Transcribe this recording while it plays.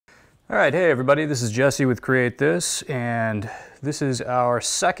All right, hey everybody, this is Jesse with Create This, and this is our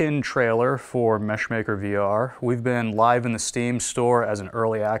second trailer for Meshmaker VR. We've been live in the Steam store as an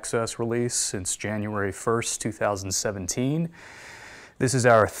early access release since January 1st, 2017. This is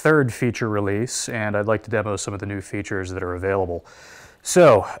our third feature release, and I'd like to demo some of the new features that are available.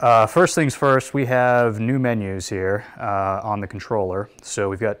 So, first things first, we have new menus here on the controller. So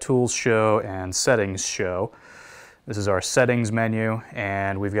we've got Tools Show and Settings Show. This is our settings menu,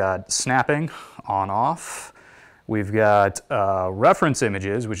 and we've got snapping on off. We've got reference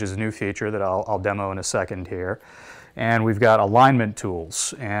images, which is a new feature that I'll demo in a second here. And we've got alignment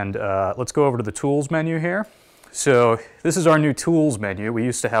tools. And let's go over to the tools menu here. So this is our new tools menu. We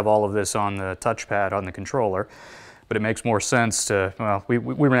used to have all of this on the touchpad on the controller, but it makes more sense to, well, we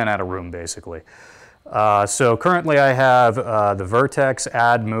ran out of room basically. So currently I have the Vertex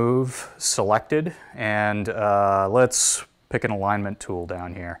Add Move selected, and let's pick an alignment tool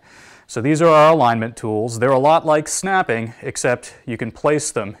down here. So these are our alignment tools. They're a lot like snapping, except you can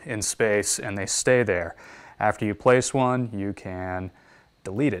place them in space and they stay there. After you place one, you can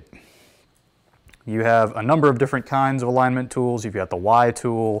delete it. You have a number of different kinds of alignment tools. You've got the Y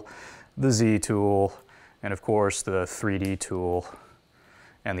tool, the Z tool, and of course the 3D tool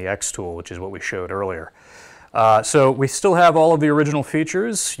and the X tool, which is what we showed earlier. So we still have all of the original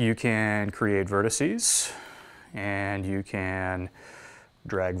features. You can create vertices, and you can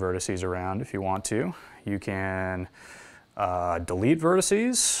drag vertices around if you want to. You can delete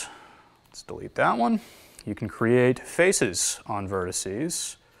vertices. Let's delete that one. You can create faces on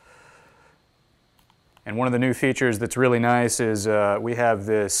vertices. And one of the new features that's really nice is we have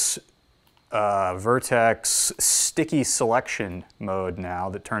this Vertex sticky selection mode now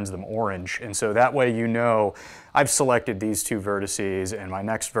that turns them orange, and so that way you know I've selected these two vertices and my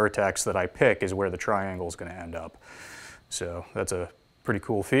next vertex that I pick is where the triangle is going to end up. So that's a pretty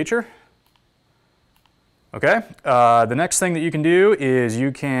cool feature. Okay, the next thing that you can do is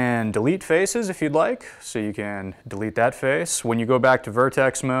you can delete faces if you'd like. So you can delete that face. When you go back to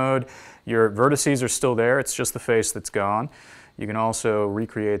vertex mode, your vertices are still there, it's just the face that's gone. You can also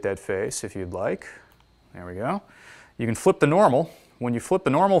recreate that face if you'd like. There we go. You can flip the normal. When you flip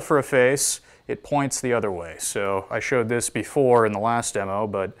the normal for a face, it points the other way. So I showed this before in the last demo,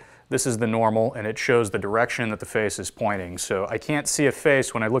 but this is the normal and it shows the direction that the face is pointing. So I can't see a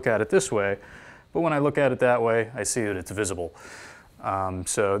face when I look at it this way, but when I look at it that way, I see that it's visible.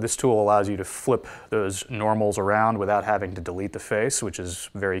 So this tool allows you to flip those normals around without having to delete the face, which is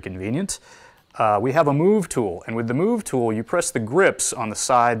very convenient. We have a move tool, and with the move tool you press the grips on the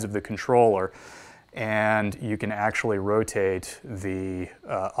sides of the controller and you can actually rotate the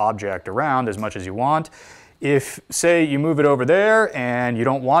object around as much as you want. If, say, you move it over there and you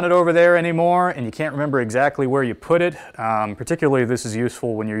don't want it over there anymore and you can't remember exactly where you put it, particularly this is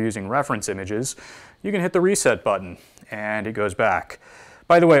useful when you're using reference images, you can hit the reset button and it goes back.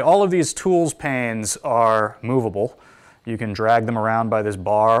 By the way, all of these tools panes are movable. You can drag them around by this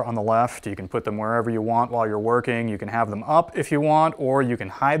bar on the left. You can put them wherever you want while you're working. You can have them up if you want, or you can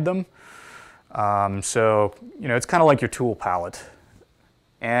hide them. So, you know, it's kind of like your tool palette.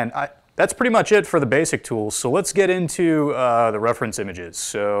 And that's pretty much it for the basic tools. So let's get into the reference images.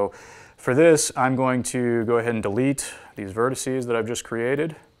 So for this, I'm going to go ahead and delete these vertices that I've just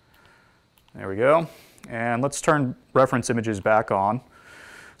created. There we go. And let's turn reference images back on.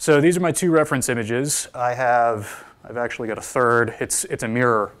 So these are my two reference images. I've actually got a third. It's a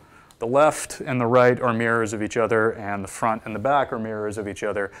mirror. The left and the right are mirrors of each other, and the front and the back are mirrors of each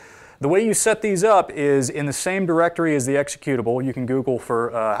other. The way you set these up is in the same directory as the executable. You can Google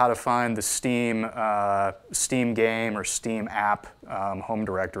for how to find the Steam game or Steam app home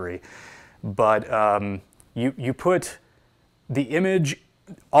directory. But you put the image,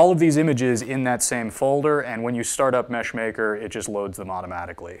 all of these images in that same folder, and when you start up Meshmaker, it just loads them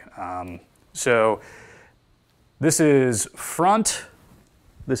automatically. So this is front,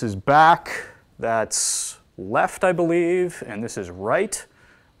 this is back, that's left, I believe, and this is right,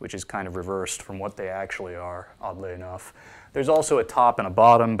 which is kind of reversed from what they actually are, oddly enough. There's also a top and a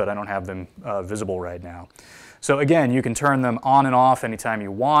bottom, but I don't have them visible right now. So again, you can turn them on and off anytime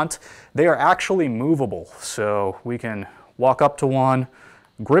you want. They are actually movable, so we can walk up to one,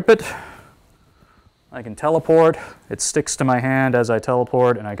 grip it, I can teleport, it sticks to my hand as I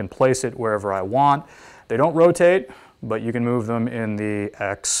teleport, and I can place it wherever I want. They don't rotate, but you can move them in the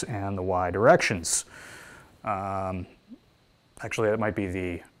X and the Y directions. Actually, that might be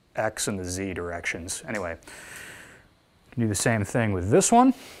the X and the Z directions. Anyway, you can do the same thing with this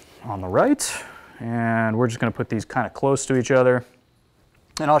one on the right, and we're just going to put these kind of close to each other.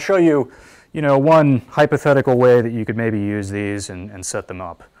 And I'll show you, one hypothetical way that you could maybe use these and set them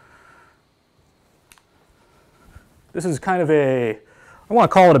up. This is kind of I want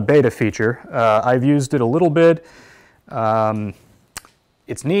to call it a beta feature. I've used it a little bit.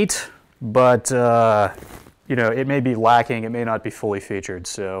 It's neat, but you know, it may be lacking. It may not be fully featured.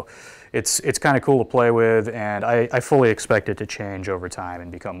 So it's kind of cool to play with, and I fully expect it to change over time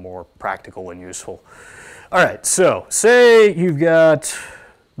and become more practical and useful. All right, so say you've got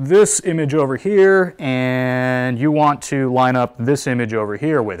this image over here, and you want to line up this image over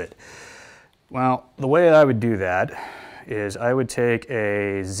here with it. Well, the way I would do that is I would take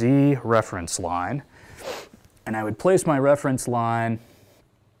a Z reference line, and I would place my reference line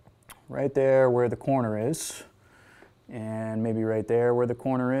right there where the corner is, and maybe right there where the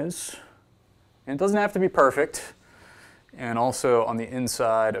corner is. And it doesn't have to be perfect, and also on the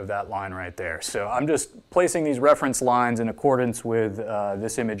inside of that line right there. So I'm just placing these reference lines in accordance with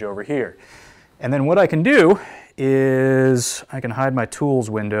this image over here. And then what I can do is I can hide my tools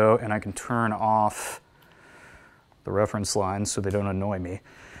window, and I can turn off the reference lines so they don't annoy me.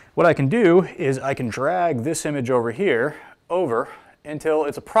 What I can do is I can drag this image over here over until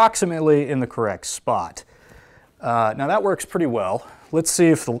it's approximately in the correct spot. Now that works pretty well. Let's see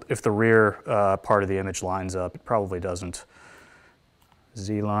if the rear part of the image lines up. It probably doesn't.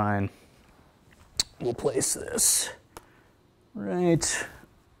 Z line. We'll place this right.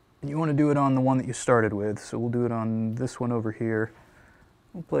 You want to do it on the one that you started with, so we'll do it on this one over here.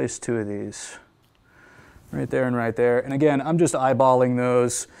 We'll place two of these. Right there and right there. And again, I'm just eyeballing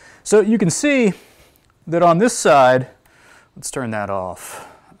those. So you can see that on this side, let's turn that off.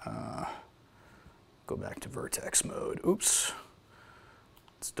 Go back to vertex mode. Oops.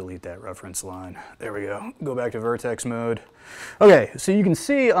 Let's delete that reference line. There we go. Go back to vertex mode. Okay, so you can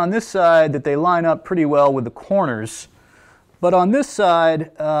see on this side that they line up pretty well with the corners. But on this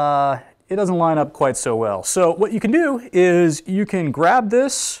side, it doesn't line up quite so well. So what you can do is you can grab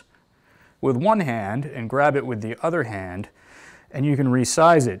this with one hand and grab it with the other hand, and you can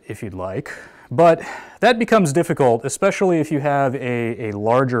resize it if you'd like. But that becomes difficult, especially if you have a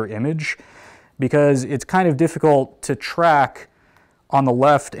larger image, because it's kind of difficult to track on the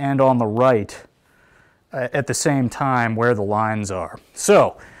left and on the right at the same time where the lines are.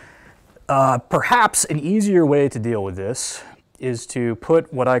 So perhaps an easier way to deal with this is to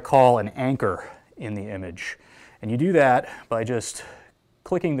put what I call an anchor in the image. And you do that by just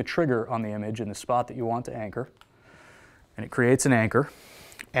clicking the trigger on the image in the spot that you want to anchor, and it creates an anchor.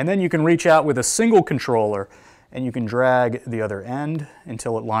 And then you can reach out with a single controller and you can drag the other end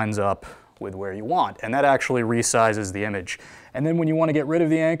until it lines up with where you want. And that actually resizes the image. And then when you want to get rid of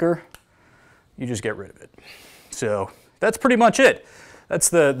the anchor, you just get rid of it. So that's pretty much it. That's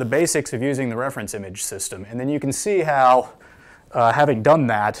the basics of using the reference image system. And then you can see how, having done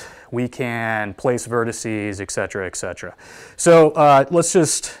that, we can place vertices, etc., etc. So let's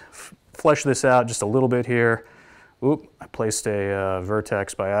just flesh this out just a little bit here. Oop, I placed a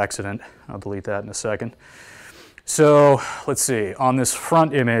vertex by accident. I'll delete that in a second. So let's see, on this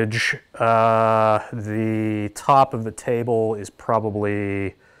front image, the top of the table is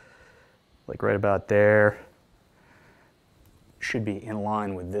probably like right about there. Should be in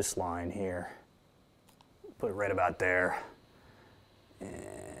line with this line here. Put it right about there.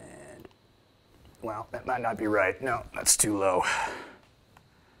 And, well, that might not be right. No, that's too low.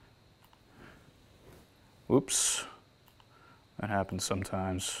 Oops. That happens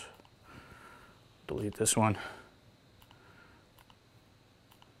sometimes. Delete this one.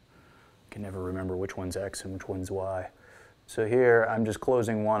 Can never remember which one's X and which one's Y. So here I'm just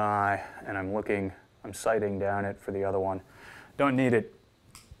closing one eye and I'm sighting down it for the other one. Don't need it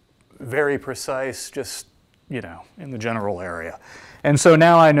very precise, just, you know, in the general area. And so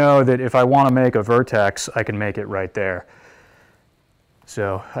now I know that if I want to make a vertex, I can make it right there.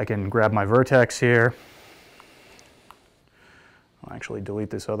 So I can grab my vertex here. I'll actually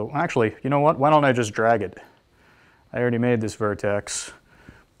delete this other one. Actually, you know what? Why don't I just drag it? I already made this vertex.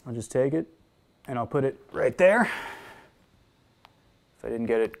 I'll just take it and I'll put it right there. If I didn't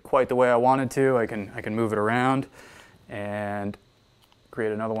get it quite the way I wanted to, I can move it around and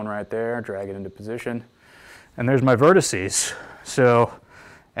create another one right there, drag it into position. And there's my vertices. So,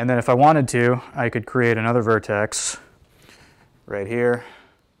 and then if I wanted to, I could create another vertex right here.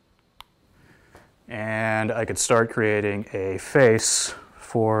 And I could start creating a face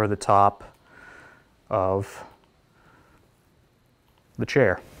for the top of the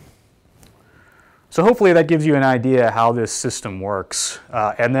chair. So hopefully that gives you an idea how this system works.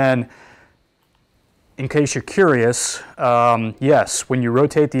 And then, in case you're curious, yes, when you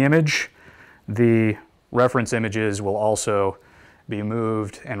rotate the image, the reference images will also be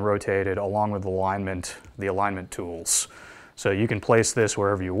moved and rotated along with the alignment tools. So you can place this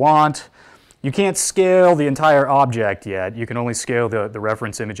wherever you want. You can't scale the entire object yet. You can only scale the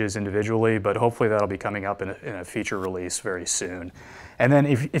reference images individually, but hopefully that'll be coming up in a feature release very soon. And then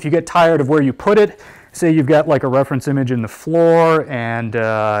if you get tired of where you put it, say you've got like a reference image in the floor and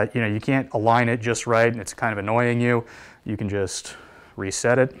you can't align it just right and it's kind of annoying you, you can just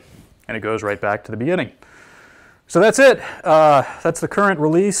reset it and it goes right back to the beginning. So that's it. That's the current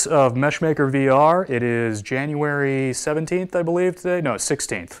release of Meshmaker VR. It is January 17th, I believe, today. No,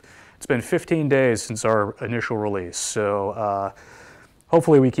 16th. It's been 15 days since our initial release, so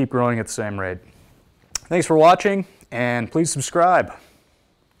hopefully we keep growing at the same rate. Thanks for watching, and please subscribe.